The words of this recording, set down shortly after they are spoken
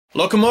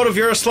Lokomotiv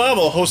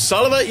Yaroslavl hosts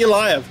Salavat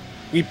Yulaev.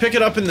 We pick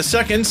it up in the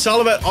second,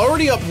 Salavat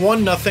already up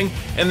 1-0,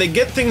 and they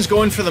get things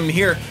going for them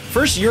here.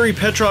 First, Yuri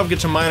Petrov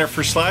gets a minor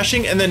for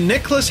slashing, and then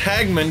Nicholas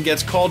Hagman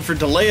gets called for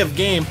delay of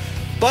game.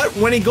 But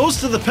when he goes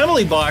to the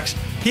penalty box,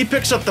 he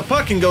picks up the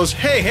puck and goes,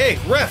 hey,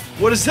 ref,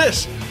 what is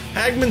this?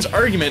 Hagman's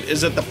argument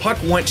is that the puck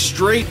went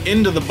straight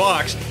into the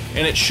box,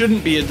 and it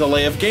shouldn't be a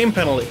delay of game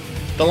penalty.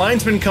 The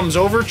linesman comes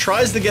over,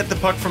 tries to get the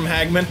puck from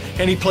Hagman,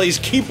 and he plays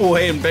keep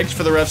away and begs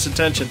for the ref's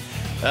attention.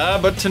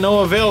 But to no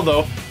avail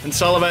though, and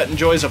Salavat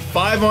enjoys a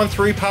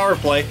 5-on-3 power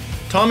play.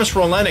 Thomas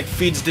Rolenik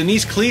feeds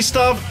Denis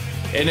Klistov,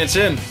 and it's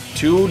in.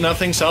 2-0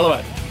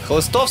 Salavat.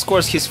 Klistov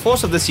scores his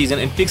fourth of the season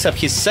and picks up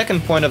his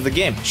second point of the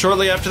game.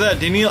 Shortly after that,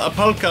 Daniil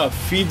Apalkov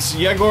feeds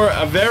Yegor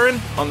Averin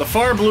on the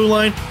far blue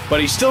line, but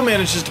he still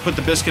manages to put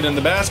the biscuit in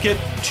the basket.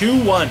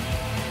 2-1.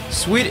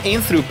 Sweet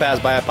in-through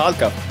pass by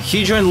Apalkov.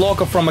 He joined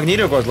Loko from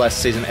Magnitogorsk last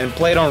season and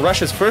played on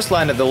Russia's first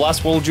line at the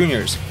last World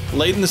Juniors.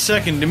 Late in the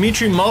second,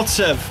 Dmitry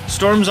Maltsev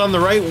storms on the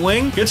right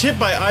wing, gets hit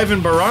by Ivan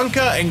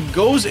Baranka, and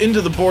goes into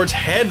the boards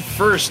head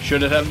first.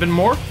 Should it have been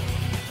more?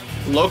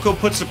 Loko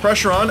puts the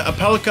pressure on,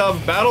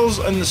 Apalkov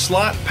battles in the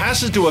slot,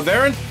 passes to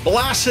Averin,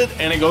 blasts it,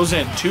 and it goes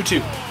in.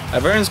 2-2.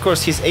 Averin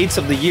scores his 8th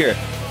of the year.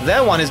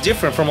 That one is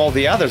different from all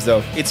the others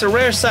though. It's a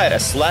rare sight, a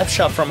slap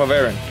shot from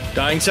Averin.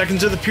 Dying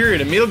seconds of the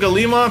period, Emil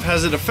Galimov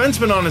has a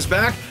defenseman on his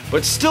back,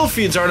 but still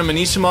feeds Artem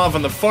Anisimov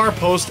on the far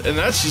post, and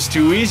that's just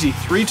too easy.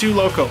 3-2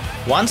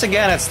 Loko. Once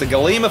again, it's the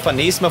Galimov,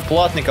 Anisimov,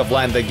 Plotnikov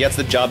line that gets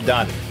the job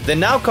done. They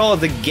now call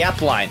it the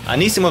gap line.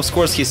 Anisimov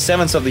scores his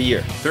 7th of the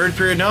year. Third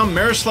period now,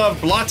 Miroslav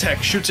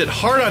Blatek shoots it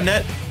hard on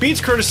net, beats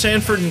Curtis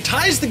Sanford, and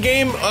ties the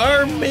game,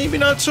 or maybe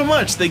not so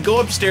much. They go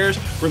upstairs,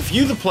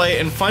 review the play,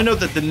 and find out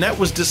that the net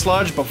was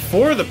dislodged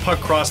before the puck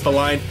crossed the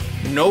line.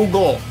 No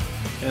goal.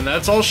 And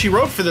that's all she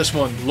wrote for this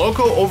one.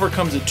 Loko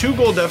overcomes a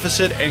 2-goal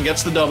deficit and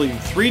gets the W.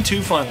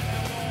 3-2 final.